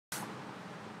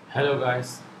Hello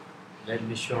guys, let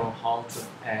me show how to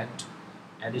add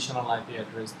additional IP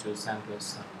address to CentOs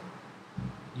server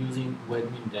using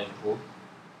webmin dashboard.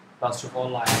 First of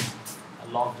all, I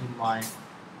am logged in my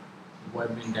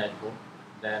webmin dashboard.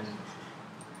 Then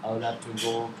I will have to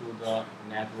go to the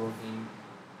network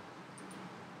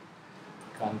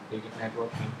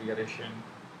configuration,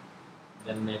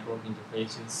 then network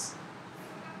interfaces,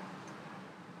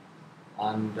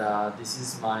 and this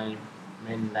is my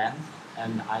main LAN,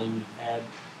 and I will add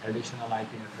additional IP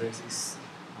addresses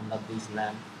under this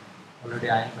LAN. Already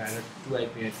I have added 2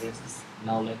 IP addresses.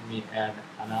 Now let me add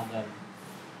another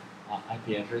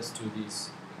IP address to this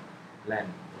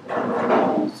LAN.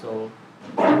 So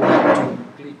you have to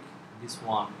click this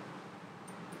one,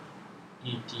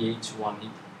 ETH1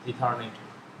 Ethernet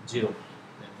 0.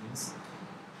 That means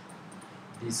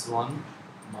this one,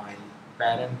 my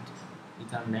parent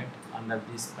Ethernet. Under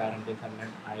this parent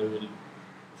Ethernet, I will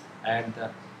add the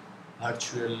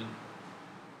virtual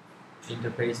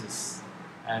interfaces,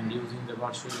 and using the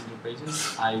virtual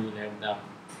interfaces I will add the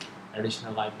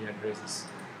additional IP addresses.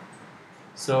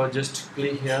 So just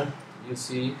click here, you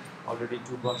see already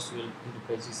 2 virtual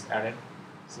interfaces added.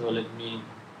 So let me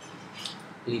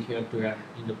click here to add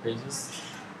interfaces,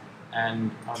 and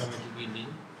automatically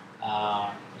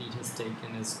it has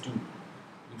taken as 2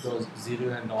 because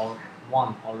 0 and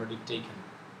 1 already taken.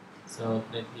 So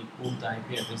let me put the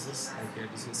IP addresses.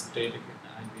 This is static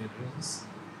IP addresses,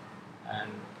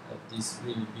 and this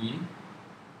will be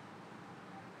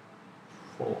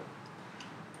 4,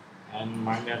 and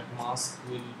my net mask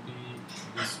will be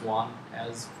this one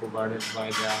as provided by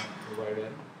the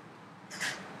provider,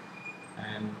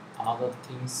 and other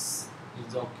things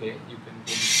is okay. You can put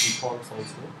defaults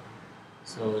also.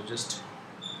 So just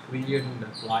create and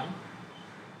apply.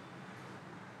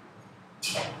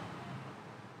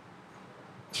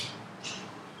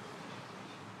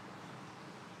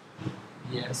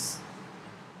 Yes,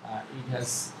 it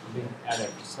has been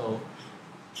added. So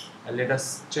let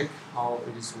us check how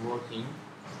it is working.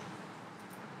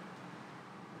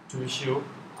 To issue,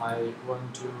 I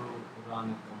want to run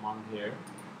a command here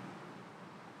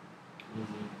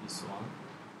using this one.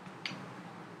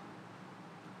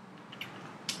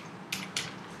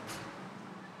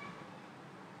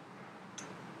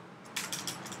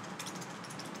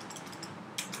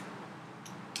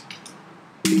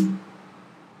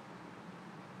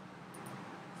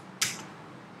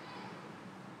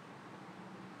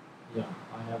 Yeah,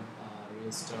 I have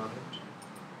restarted,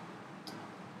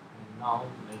 and now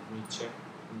let me check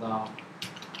the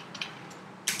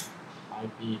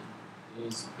IP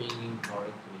is pinging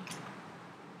correctly.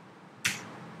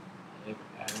 I have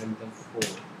added the 4.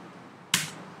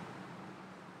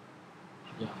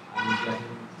 Yeah, I'm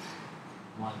getting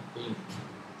my ping.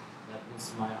 That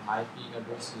means my IP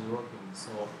address is working.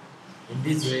 So in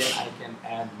this way I can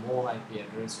add more IP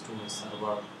address to the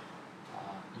server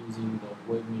using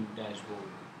the webmin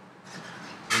dashboard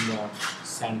in the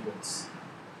CentOs.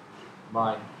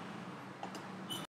 Bye.